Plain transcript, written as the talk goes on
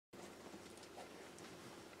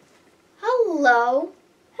Hello.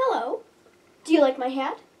 Hello. Do you like my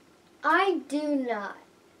hat? I do not.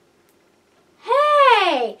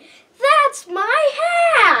 Hey! That's my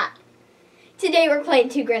hat! Today we're playing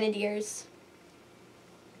two Grenadiers.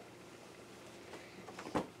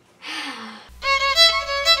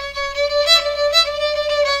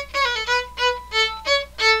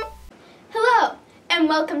 Hello, and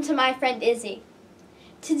welcome to my friend Izzy.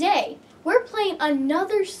 Today, we're playing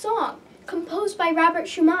another song composed by Robert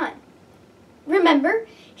Schumann. Remember,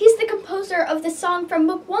 he's the composer of the song from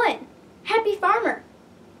Book 1, Happy Farmer.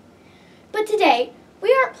 But today,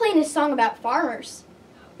 we aren't playing a song about farmers.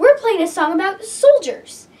 We're playing a song about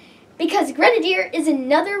soldiers, because grenadier is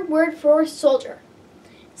another word for soldier.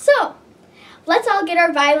 So, let's all get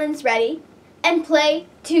our violins ready and play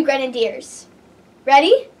Two Grenadiers.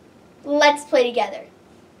 Ready? Let's play together.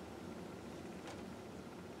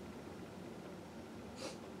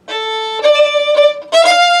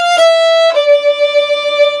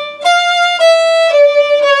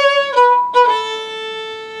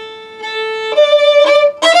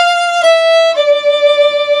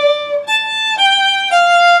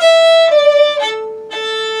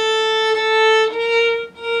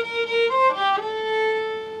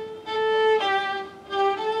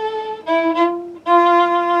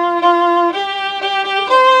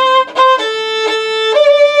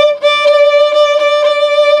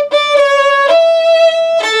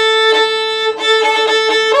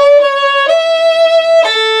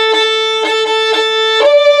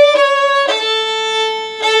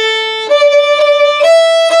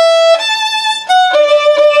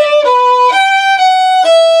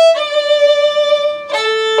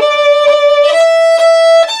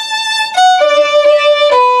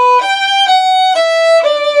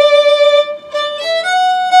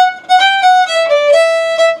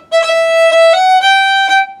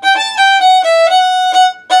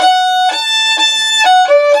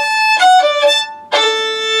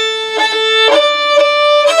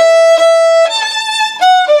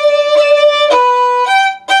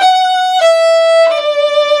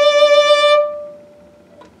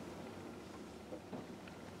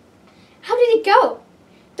 Go.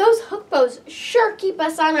 Those hook bows sure keep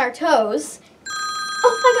us on our toes.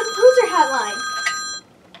 Oh, my composer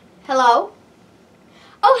hotline. Hello?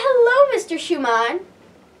 Oh, hello, Mr. Schumann.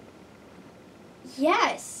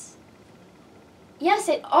 Yes. Yes,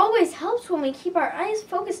 it always helps when we keep our eyes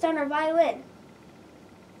focused on our violin.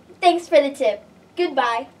 Thanks for the tip.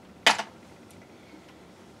 Goodbye.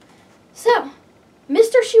 So,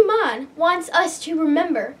 Mr. Schumann wants us to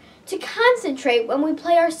remember to concentrate when we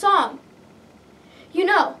play our song. You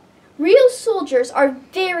know, real soldiers are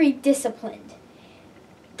very disciplined.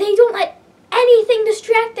 They don't let anything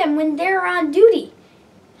distract them when they're on duty.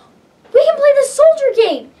 We can play the soldier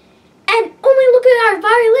game and only look at our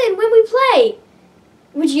violin when we play.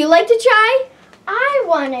 Would you like to try? I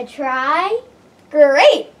want to try.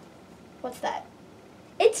 Great. What's that?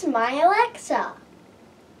 It's my Alexa.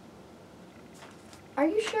 Are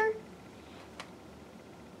you sure?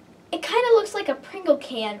 It kind of looks like a Pringle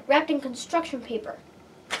can wrapped in construction paper.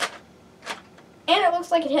 And it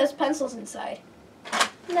looks like it has pencils inside.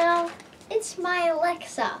 No, it's my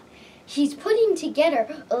Alexa. She's putting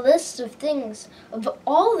together a list of things, of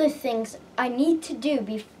all the things I need to do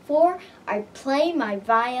before I play my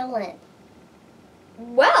violin.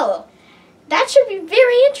 Well, that should be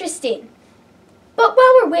very interesting. But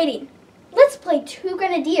while we're waiting, let's play Two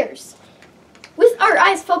Grenadiers with our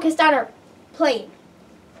eyes focused on our playing.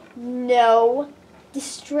 No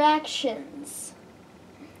distractions.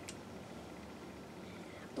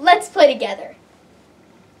 Let's play together.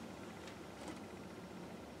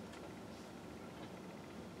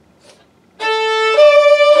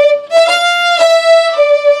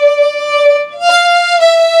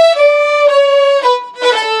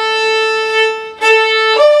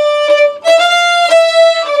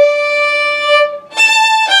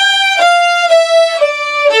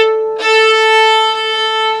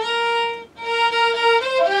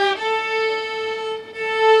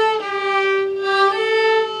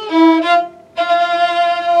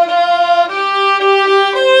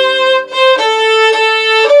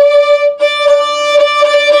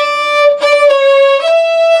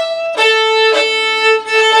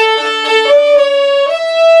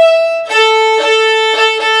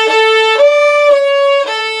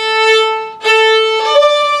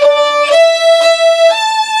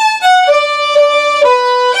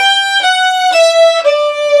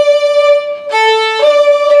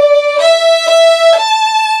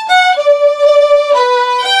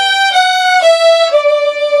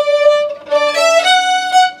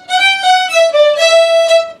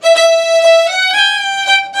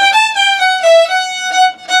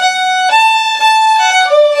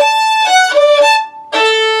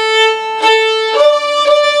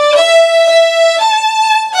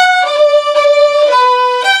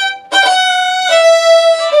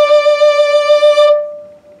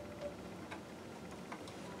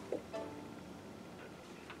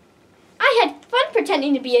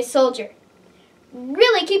 be a soldier.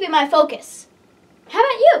 Really keeping my focus. How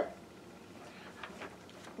about you?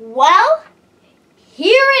 Well,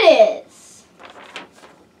 here it is.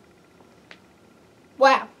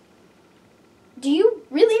 Wow. Do you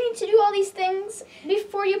really need to do all these things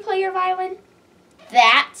before you play your violin?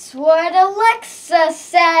 That's what Alexa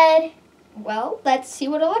said. Well, let's see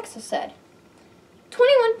what Alexa said.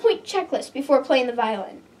 21-point checklist before playing the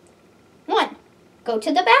violin. 1. Go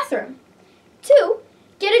to the bathroom. 2.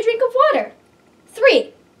 Get a drink of water.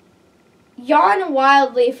 3. Yawn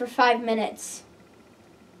wildly for 5 minutes.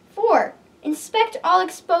 4. Inspect all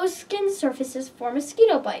exposed skin surfaces for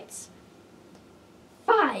mosquito bites.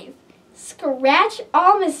 5. Scratch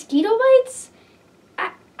all mosquito bites?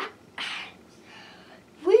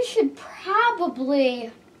 We should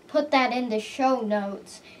probably put that in the show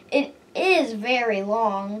notes. It is very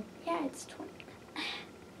long. Yeah, it's 20.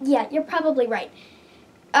 Yeah, you're probably right.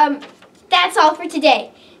 That's all for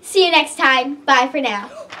today. See you next time. Bye for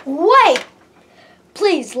now. Wait!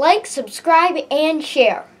 Please like, subscribe, and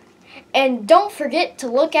share. And don't forget to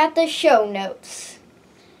look at the show notes.